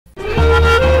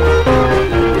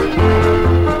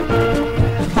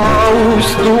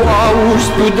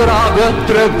tu, dragă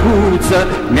drăguță,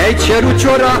 mi-ai cerut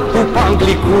ciora cu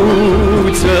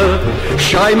panclicuță.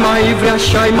 Și-ai mai vrea,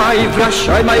 și-ai mai vrea,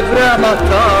 și-ai mai vrea,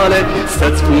 matale,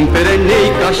 să-ți cumpere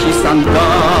neica și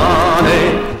sandale.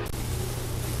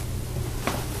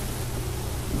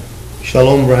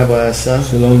 Shalom, Rabbi ASA.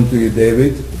 Shalom to you,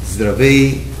 David. Zdravei,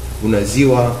 bună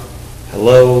ziua,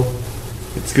 hello.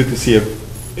 It's good to see you.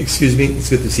 Excuse me, it's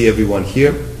good to see everyone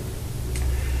here.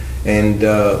 And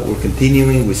we're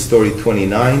continuing with story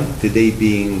 29, today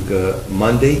being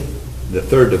Monday, the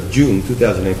 3rd of June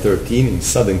 2013 in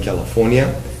Southern California.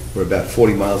 We're about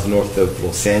 40 miles north of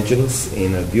Los Angeles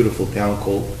in a beautiful town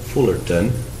called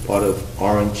Fullerton, part of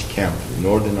Orange County,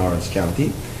 northern Orange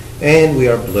County. And we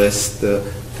are blessed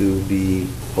to be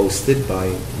hosted by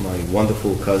my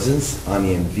wonderful cousins,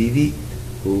 Ani and Vivi,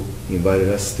 who invited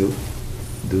us to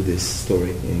do this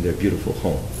story in their beautiful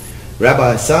home.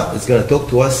 Rabbi ASA is going to talk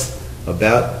to us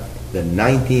about the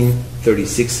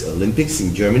 1936 Olympics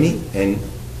in Germany, and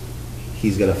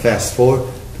he's going to fast forward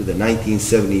to the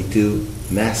 1972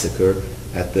 massacre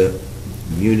at the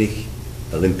Munich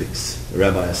Olympics.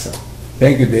 Rabbi ASA.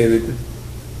 Thank you, David.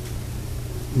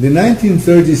 The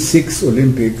 1936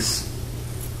 Olympics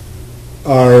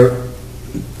are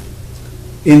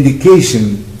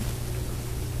indication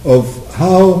of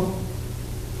how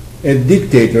a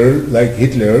dictator like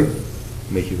Hitler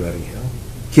Make you rotting hell.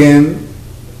 can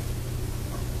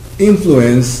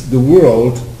influence the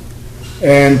world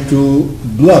and to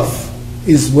bluff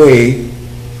his way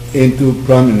into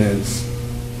prominence.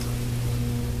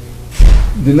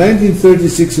 The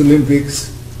 1936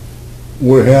 Olympics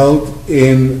were held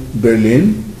in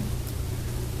Berlin,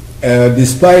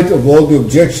 despite of all the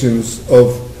objections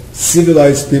of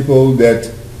civilized people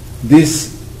that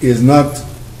this is not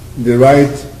the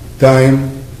right time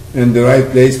and the right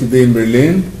place to be in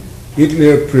Berlin.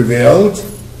 Hitler prevailed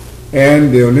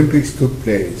and the Olympics took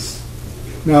place.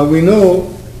 Now we know,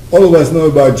 all of us know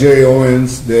about Jerry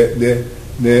Owens, the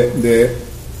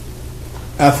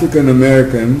African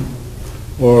American,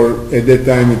 or at that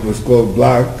time it was called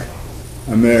Black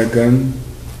American,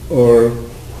 or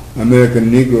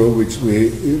American Negro, which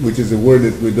is a word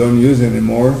that we don't use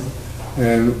anymore,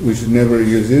 and we should never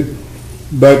use it,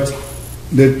 but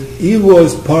that he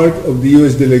was part of the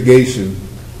U.S. delegation,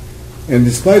 and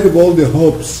despite of all the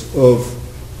hopes of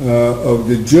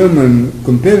the German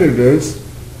competitors,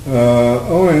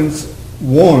 Owens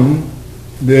won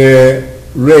the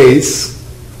race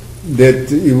that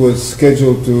he was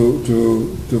scheduled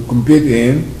to compete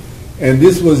in, and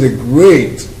this was a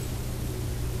great,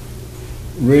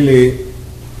 really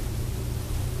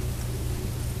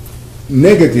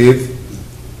negative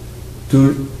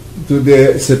to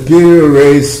the superior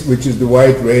race, which is the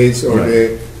white race, or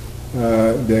right.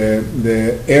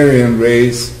 the Aryan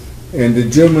race, and the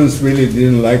Germans really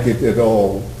didn't like it at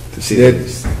all. To see that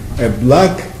a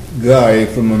black guy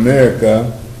from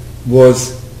America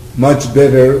was much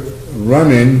better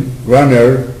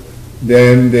runner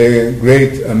than the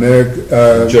great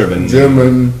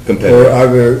German or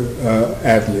other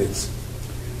athletes.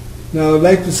 Now I'd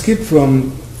like to skip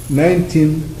from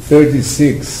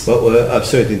 1936. Well, I'm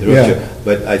sorry to interrupt Yeah. you,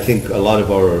 but I think a lot of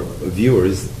our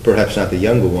viewers, perhaps not the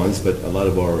younger ones, but a lot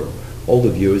of our older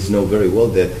viewers know very well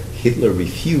that Hitler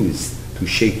refused to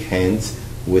shake hands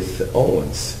with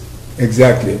Owens.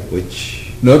 Exactly.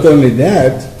 Which Not only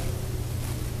that,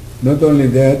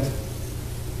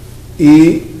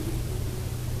 he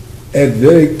had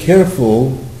very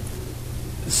careful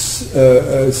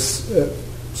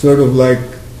sort of like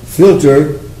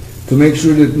filter to make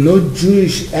sure that no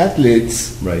Jewish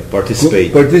athletes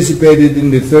participated in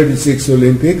the 36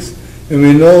 Olympics, and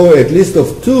we know at least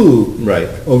of two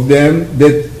of them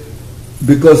that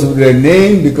because of their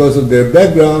name, because of their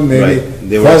background, maybe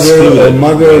father or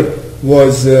mother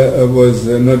was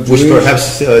not Jewish. Which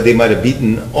perhaps they might have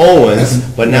beaten Owens,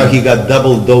 but now he got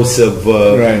double dose of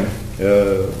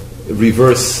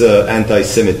reverse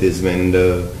anti-Semitism and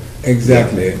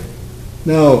exactly.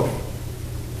 Now,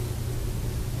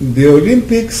 the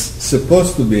Olympics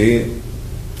supposed to be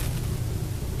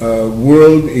a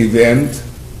world event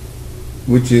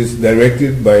which is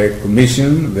directed by a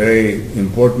commission, very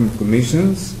important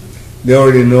commissions. They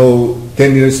already know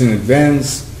 10 years in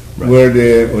advance where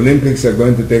the Olympics are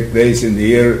going to take place in the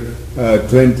year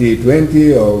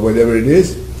 2020 or whatever it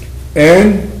is.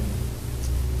 And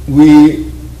we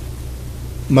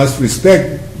must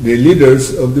respect the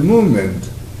leaders of the movement,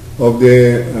 of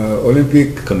the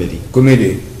Olympic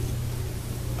Committee.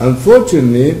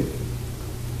 Unfortunately,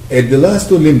 at the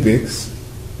last Olympics,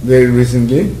 very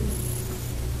recently,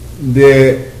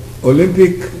 the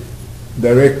Olympic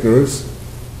directors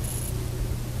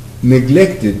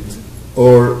neglected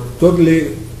or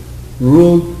totally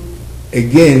ruled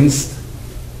against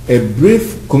a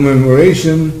brief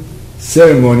commemoration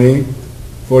ceremony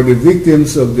for the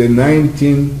victims of the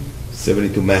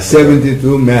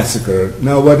 1972 massacre.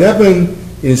 Now, what happened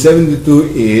in 72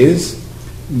 is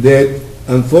that,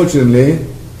 unfortunately,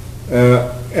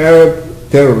 Arab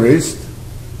terrorists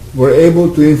were able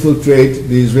to infiltrate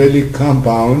the Israeli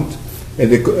compound at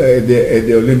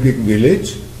the Olympic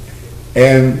Village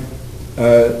and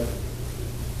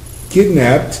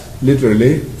kidnapped,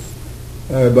 literally,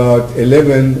 about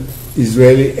 11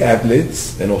 Israeli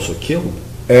athletes. And also killed.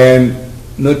 And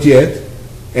not yet.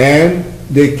 And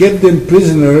they kept them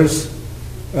prisoners,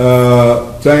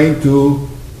 trying to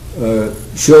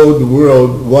show the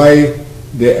world why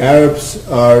the Arabs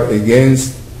are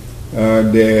against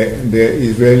the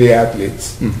Israeli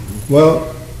athletes. Mm-hmm.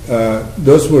 Well,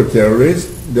 those were terrorists.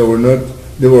 They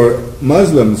were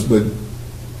Muslims, but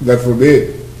God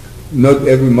forbid, not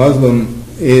every Muslim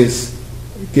is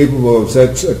capable of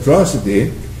such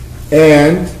atrocity.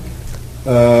 And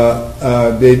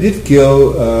they did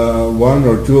kill one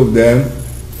or two of them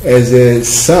as a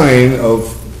sign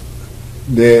of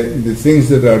the things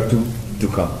that are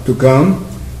to come.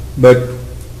 But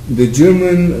the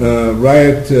German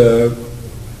riot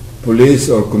police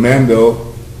or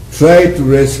commando tried to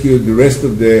rescue the rest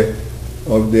of the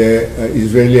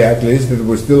Israeli athletes that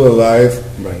were still alive,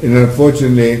 right. And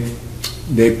unfortunately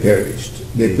they perished.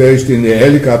 They perished in the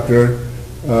helicopter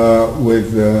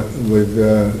with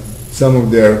some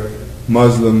of their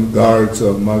Muslim guards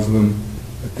or Muslim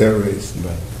terrorists.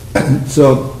 Right.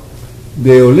 So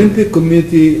the Olympic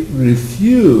Committee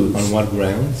refused. On what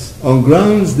grounds? On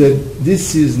grounds that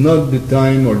this is not the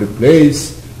time or the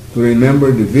place to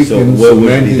remember the victims. So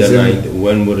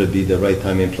when would it be the right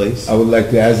time and place? I would like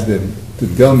to ask them to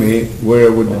tell me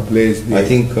where would the place be. I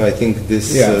think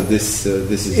this this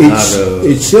is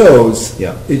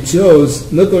it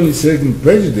shows not only certain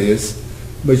prejudice,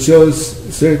 but shows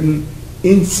certain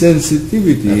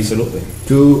insensitivity. Absolutely.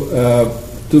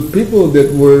 to people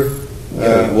that were.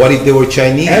 What if they were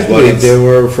Chinese? Athletes. What if they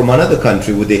were from another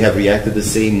country? Would they have reacted the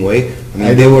same way? I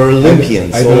mean, they were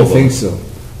Olympians. I don't think so.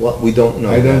 Well, we don't know.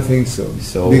 I don't think so.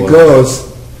 Because,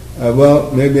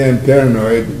 well, maybe I'm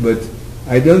paranoid, but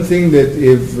I don't think that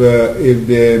if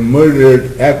the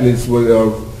murdered athletes were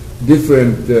of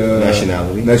different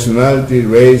nationality,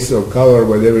 race, or color,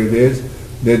 whatever it is,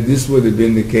 that this would have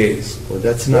been the case. Well,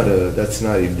 that's not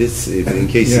if in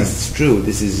case it's true,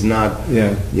 this is not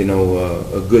a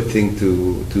good thing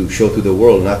to show to the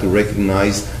world, not to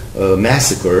recognize a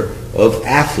massacre of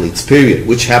athletes, period,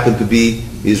 which happened to be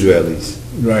Israelis.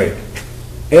 Right.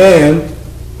 And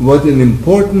what an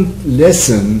important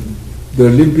lesson the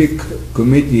Olympic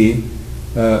Committee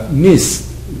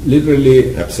missed,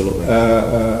 literally, absolutely,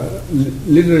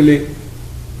 literally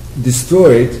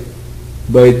destroyed,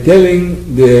 by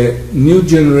telling the new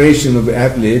generation of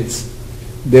athletes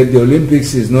that the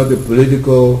Olympics is not a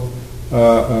political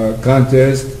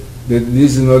contest, that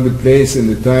this is not the place and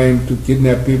the time to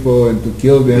kidnap people and to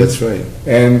kill them. That's right.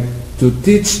 And to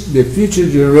teach the future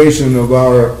generation of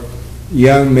our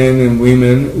young men and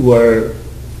women who are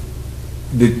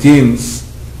the teams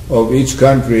of each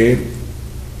country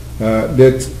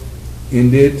that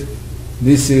indeed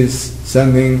this is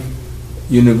something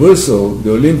universal, the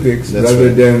Olympics,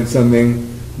 rather than something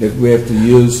that we have to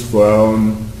use for our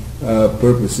own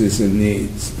purposes and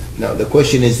needs. Now the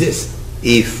question is this: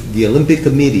 if the Olympic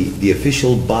Committee, the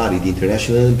official body, the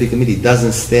International Olympic Committee,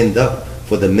 doesn't stand up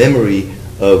for the memory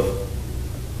of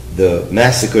the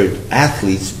massacred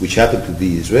athletes, which happen to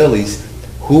be Israelis,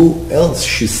 who else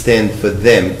should stand for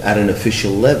them at an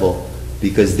official level?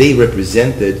 Because they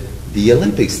represented the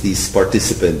Olympics, these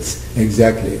participants.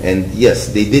 Exactly. And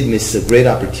yes, they did miss a great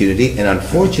opportunity, and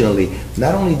unfortunately,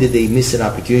 not only did they miss an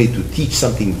opportunity to teach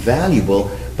something valuable,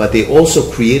 but they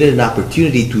also created an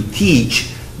opportunity to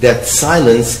teach that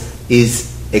silence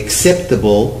is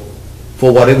acceptable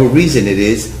for whatever reason it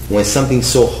is when something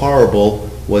so horrible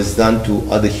was done to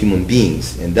other human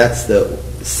beings. And that's the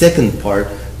second part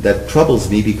that troubles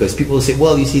me, because people say,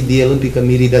 well, you see, the Olympic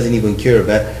Committee doesn't even care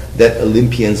about that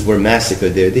Olympians were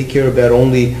massacred there. They care about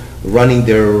only running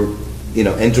their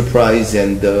enterprise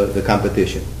and the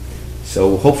competition.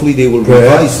 So hopefully they will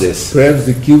revise this. Perhaps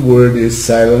the key word is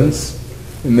silence.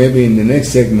 And maybe in the next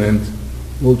segment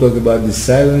we'll talk about the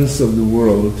silence of the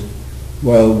world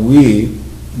while we,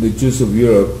 the Jews of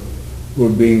Europe, were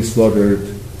being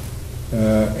slaughtered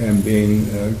and being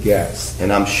gassed.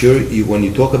 And I'm sure when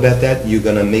you talk about that, you're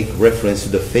going to make reference to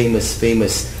the famous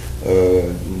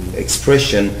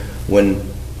expression when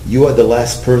you are the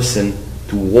last person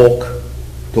to walk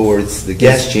towards the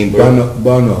gas chamber.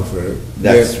 Bonhoeffer.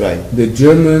 That's right. The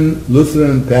German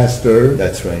Lutheran pastor.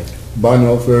 That's right.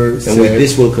 Bonhoeffer said. And with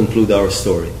this we'll conclude our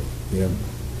story. Yeah.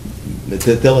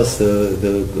 Tell us the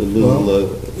little... Well,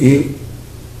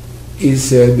 he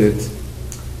said that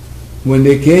when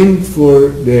they came for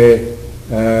the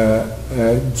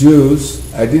Jews,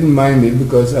 I didn't mind it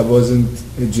because I wasn't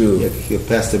a Jew. Yeah,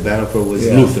 Pastor Bonhoeffer was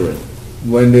Lutheran.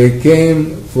 When they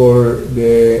came for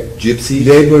the Gypsies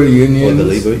labor unions, or the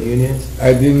labor unions,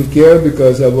 I didn't care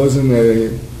because I wasn't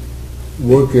a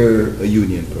worker, a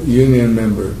union person. Union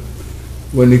member.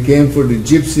 When they came for the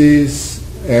Gypsies,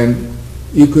 and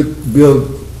you could build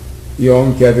your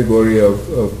own category of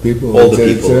people. All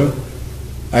the people.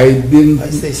 I didn't. I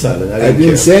stay silent. I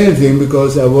didn't say anything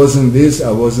because I wasn't this,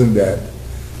 I wasn't that.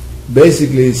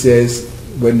 Basically, it says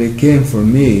when they came for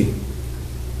me,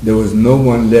 there was no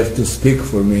one left to speak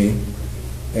for me,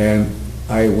 and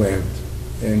I went,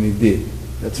 and he did.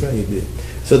 That's right. He did.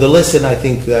 So the lesson I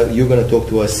think that you're going to talk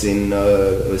to us in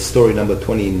story number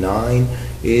 29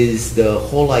 is the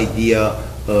whole idea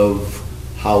of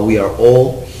how we are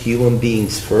all human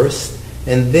beings first,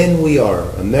 and then we are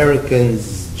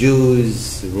Americans,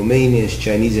 Jews, Romanians,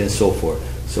 Chinese, and so forth.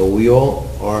 So we all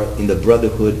are in the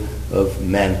brotherhood of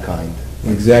mankind.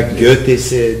 Exactly. Goethe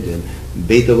said, and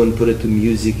Beethoven put it to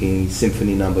music in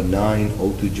Symphony Number 9,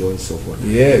 Ode to Joy, and so forth.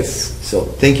 Yes. So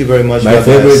thank you very much, My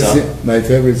Rabbi ASA. my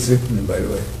favorite symphony, by the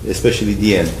way. Especially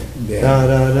the end. Yeah.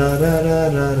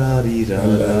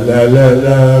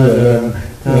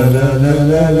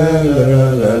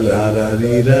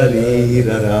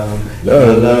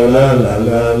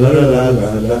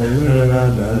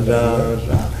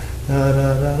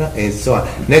 And so on.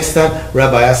 Next time,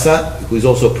 Rabbi ASA, who is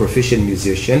also a proficient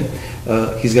musician,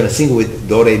 he's going to sing with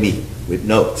do re mi, with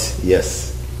notes.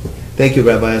 Yes. Thank you,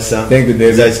 Rabbi ASA. Thank you,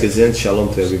 David. Zayis Gezen. Shalom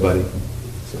to everybody.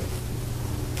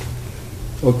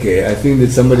 Okay, I think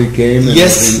that somebody came.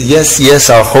 Yes.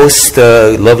 Our host,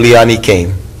 lovely Ani,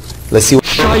 came. Let's see.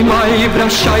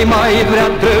 Și-ai mai vrea,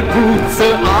 drăguță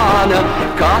Ana,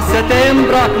 ca să te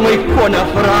îmbrac, măi, conă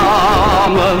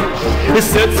hramă.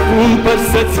 Să-ți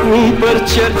cumpăr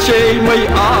cercei, măi,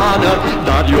 Ana,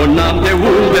 dar eu n-am de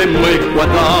unde, măi,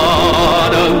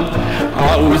 coadană.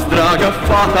 Auzi, dragă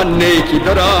fata, nechi,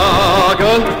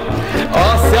 dragă,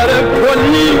 aseară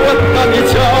poliu-o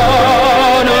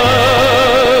tamiceană.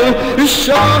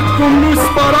 Și acum nu-s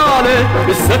parale,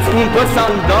 să-ți cumpăr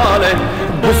sandale,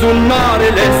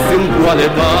 buzunarele sunt goale,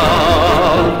 da.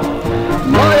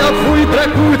 Mai avui,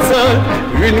 drăguță,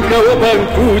 încă o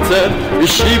băncuță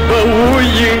și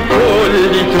băui în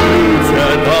colituță,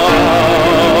 da.